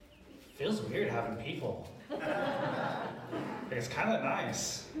feels weird having people. It's kind of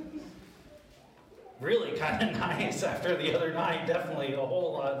nice. Really kind of nice after the other night. Definitely a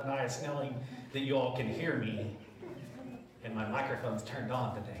whole lot nice knowing that you all can hear me and my microphone's turned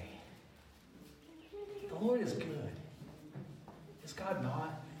on today. The Lord is good. Is God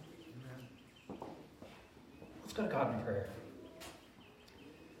not? Let's go to God in prayer.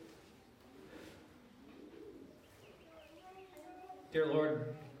 Dear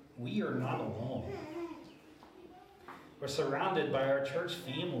Lord, we are not alone. We're surrounded by our church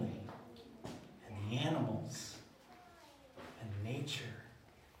family and the animals and nature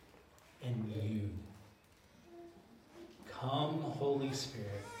and you. Come, Holy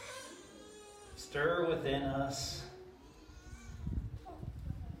Spirit, stir within us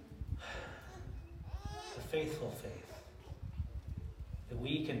the faithful faith that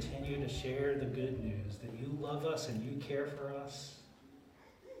we continue to share the good news that you love us and you care for us.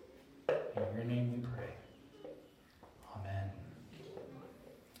 In your name we pray. Amen.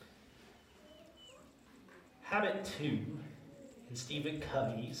 Habit 2 in Stephen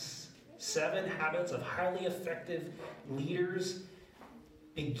Covey's 7 Habits of Highly Effective Leaders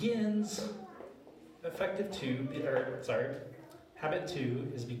begins. Habit 2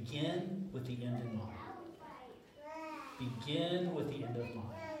 is begin with the end in mind. Begin with the end in mind.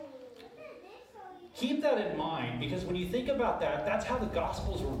 Keep that in mind, because when you think about that, that's how the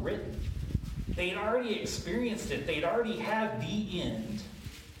Gospels were written. They had already experienced it. They'd already had the end.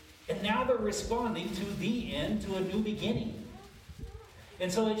 And now they're responding to the end, to a new beginning.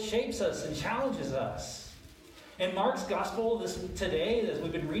 And so it shapes us and challenges us. In Mark's Gospel today, as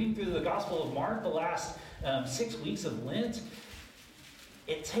we've been reading through the Gospel of Mark the last 6 weeks of Lent,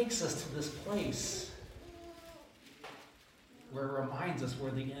 it takes us to this place where it reminds us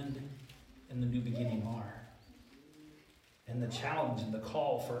where the end and the new beginning are. And the challenge and the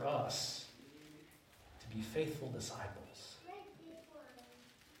call for us to be faithful disciples.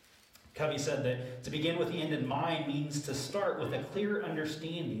 Covey said that to begin with the end in mind means to start with a clear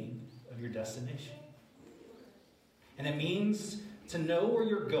understanding of your destination. And it means to know where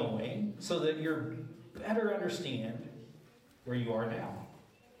you're going so that you better understand where you are now.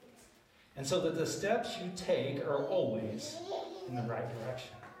 And so that the steps you take are always in the right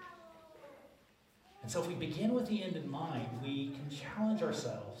direction. And so if we begin with the end in mind, we can challenge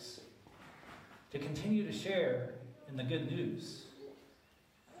ourselves to continue to share in the good news.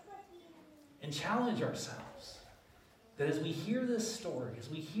 And challenge ourselves that as we hear this story, as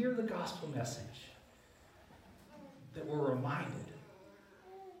we hear the gospel message, that we're reminded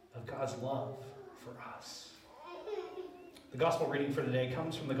of God's love for us. The gospel reading for today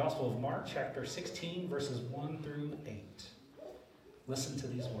comes from the Gospel of Mark, chapter 16, verses 1 through 8. Listen to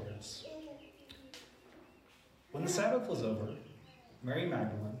these words. When the Sabbath was over, Mary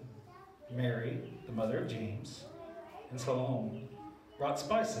Magdalene, Mary, the mother of James, and Salome brought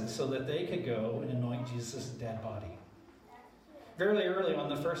spices so that they could go and anoint Jesus' dead body. Very early on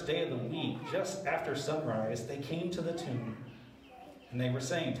the first day of the week, just after sunrise, they came to the tomb, and they were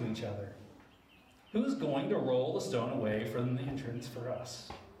saying to each other, "Who's going to roll the stone away from the entrance for us?"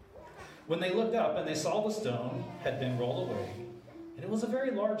 When they looked up and they saw the stone had been rolled away, and it was a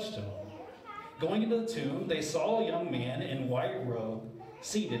very large stone. Going into the tomb, they saw a young man in white robe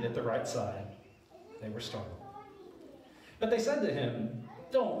seated at the right side. They were startled. But they said to him,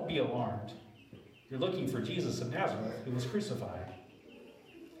 "Don't be alarmed. You're looking for Jesus of Nazareth, who was crucified.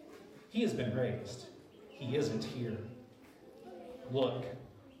 He has been raised. He isn't here. Look,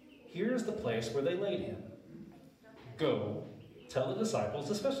 here's the place where they laid him. Go, tell the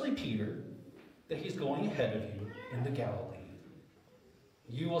disciples, especially Peter, that he's going ahead of you into Galilee.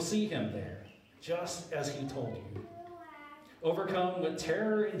 You will see him there, just as he told you." Overcome with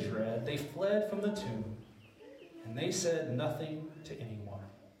terror and dread, they fled from the tomb, and they said nothing to anyone,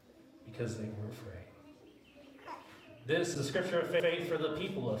 because they were afraid. This is the scripture of faith for the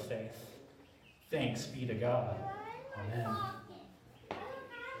people of faith. Thanks be to God. Amen.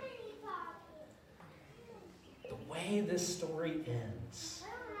 The way this story ends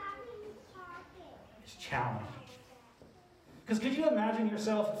is challenging. Because could you imagine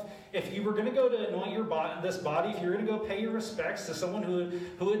yourself if you were going to go to anoint this body, if you were going to go pay your respects to someone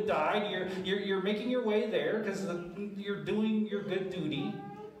who had died, you're making your way there because you're doing your good duty,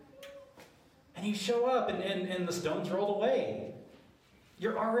 and you show up and the stone's rolled away.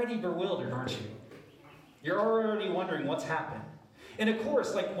 You're already bewildered, aren't you? You're already wondering what's happened. And of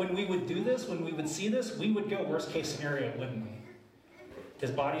course, like when we would do this, when we would see this, we would go worst case scenario, wouldn't we?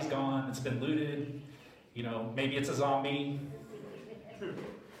 His body's gone, it's been looted, maybe it's a zombie.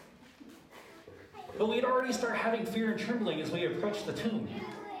 But we'd already start having fear and trembling as we approach the tomb.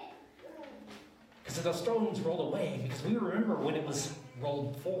 Because the stones rolled away because we remember when it was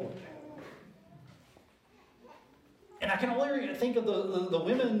rolled forward. And I can only think of the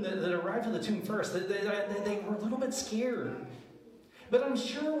women that arrived at the tomb first. They were a little bit scared. But I'm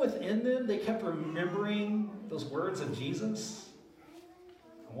sure within them they kept remembering those words of Jesus.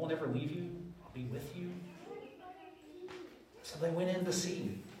 I won't ever leave you. I'll be with you. So they went in to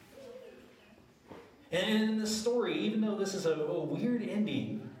see. And in this story, even though this is a weird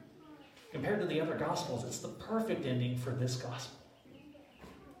ending compared to the other Gospels, it's the perfect ending for this Gospel.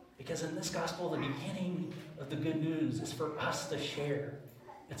 Because in this Gospel, the beginning of the good news is for us to share.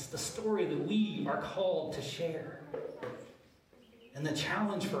 It's the story that we are called to share. And the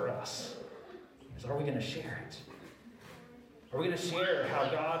challenge for us is, are we going to share it? Are we going to share how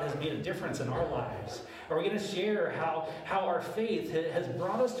God has made a difference in our lives? Are we going to share how our faith has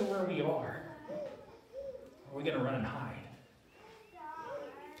brought us to where we are? Or are we going to run and hide?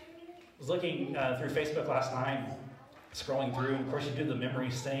 I was looking through Facebook last night, scrolling through, and of course you do the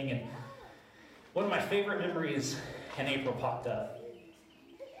memories thing, and one of my favorite memories in April popped up.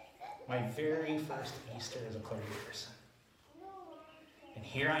 My very first Easter as a clergy person. And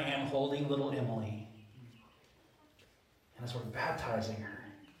here I am holding little Emily. And as we're baptizing her,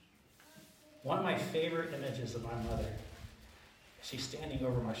 one of my favorite images of my mother, she's standing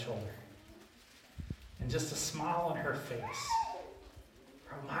over my shoulder. And just a smile on her face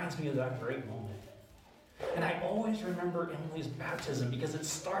reminds me of that great moment. And I always remember Emily's baptism because it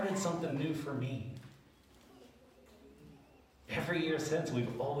started something new for me. Every year since,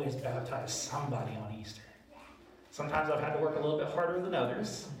 we've always baptized somebody on Easter. Sometimes I've had to work a little bit harder than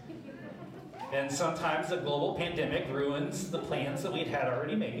others. And sometimes the global pandemic ruins the plans that we'd had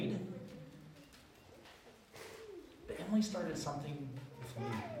already made. But Emily started something with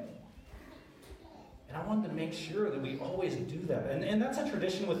me. And I wanted to make sure that we always do that. And that's a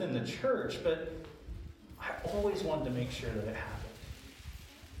tradition within the church, but I always wanted to make sure that it happened.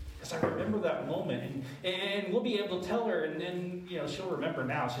 Because I remember that moment, and we'll be able to tell her, and you know, she'll remember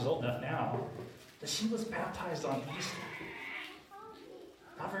now, she's old enough now, that she was baptized on Easter.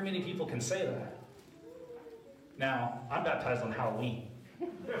 Not very many people can say that. Now, I'm baptized on Halloween.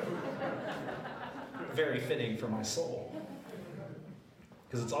 Very fitting for my soul.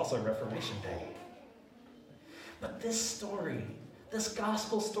 Because it's also Reformation Day. But this story, this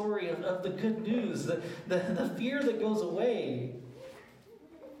gospel story of the good news, the fear that goes away,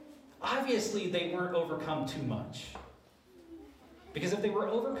 obviously they weren't overcome too much. Because if they were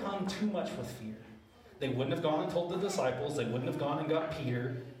overcome too much with fear, they wouldn't have gone and told the disciples, they wouldn't have gone and got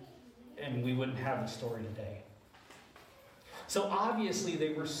Peter, and we wouldn't have the story today. So obviously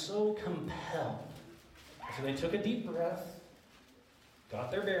they were so compelled. So they took a deep breath, got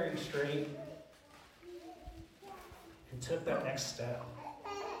their bearings straight, and took that next step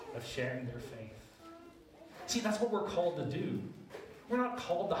of sharing their faith. See, that's what we're called to do. We're not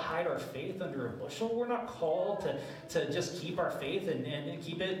called to hide our faith under a bushel. We're not called to just keep our faith and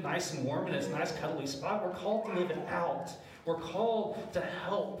keep it nice and warm in its nice cuddly spot. We're called to live it out. We're called to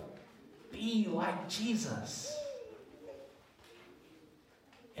help be like Jesus.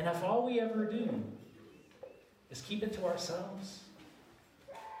 And if all we ever do is keep it to ourselves,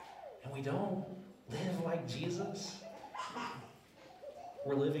 and we don't live like Jesus,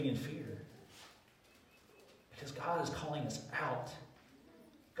 we're living in fear. Because God is calling us out.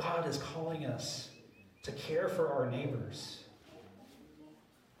 God is calling us to care for our neighbors.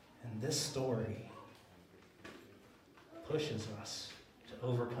 And this story pushes us to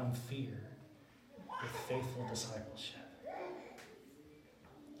overcome fear with faithful discipleship.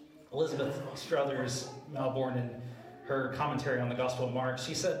 Elizabeth Struthers Melbourne, in her commentary on the Gospel of Mark,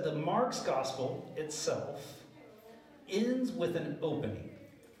 she said, the Mark's Gospel itself ends with an opening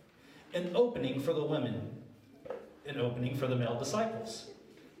for the women, an opening for the male disciples,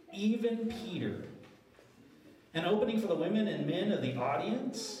 even Peter, an opening for the women and men of the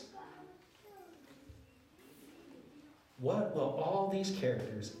audience. What will all these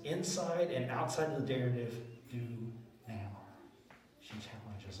characters, inside and outside of the narrative, do now? She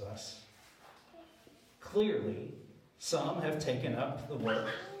challenges us. Clearly, some have taken up the work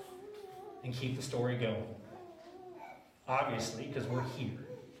and keep the story going. Obviously, because we're here,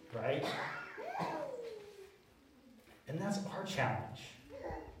 right? And that's our challenge,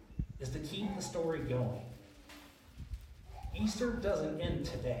 is to keep the story going. Easter doesn't end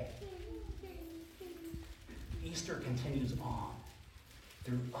today. Easter continues on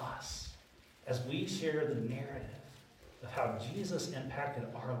through us as we share the narrative of how Jesus impacted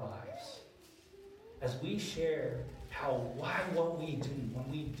our lives. As we share why what we do, when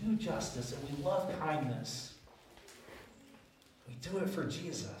we do justice and we love kindness, we do it for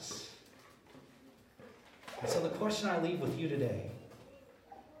Jesus. And so the question I leave with you today,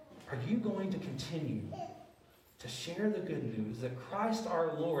 are you going to continue to share the good news that Christ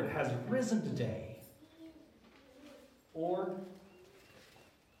our Lord has risen today? Or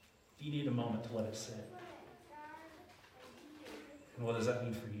do you need a moment to let it sit? And what does that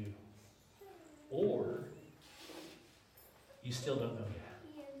mean for you? Or you still don't know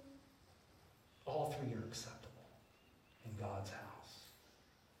yet. All three are acceptable in God's house.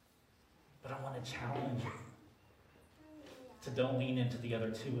 But I want to challenge you to don't lean into the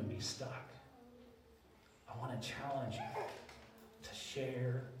other two and be stuck. I want to challenge you to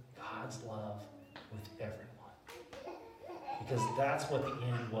share God's love with everyone. Because that's what the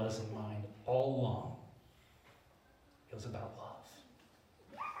end was in mind all along. It was about love.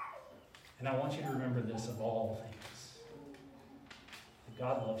 And I want you to remember this of all things. That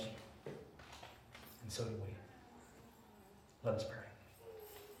God loves you. And so do we. Let us pray.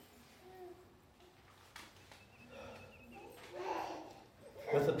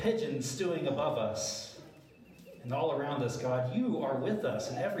 With the pigeons stewing above us and all around us, God, you are with us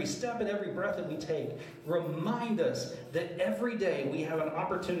in every step and every breath that we take. Remind us that every day we have an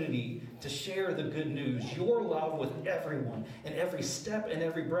opportunity to share the good news, your love with everyone, in every step and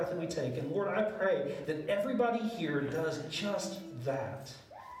every breath that we take. And Lord, I pray that everybody here does just that.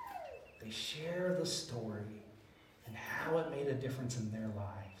 They share the story and how it made a difference in their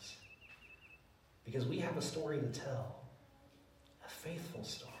lives. Because we have a story to tell. A faithful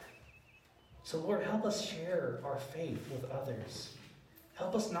story. So Lord, help us share our faith with others.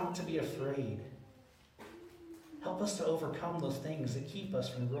 Help us not to be afraid. Help us to overcome those things that keep us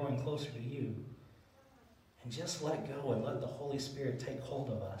from growing closer to you. And just let go and let the Holy Spirit take hold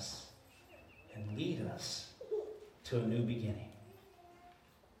of us and lead us to a new beginning.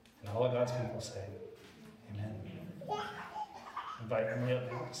 And all of God's people say, amen. Invite Emily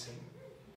up now to sing.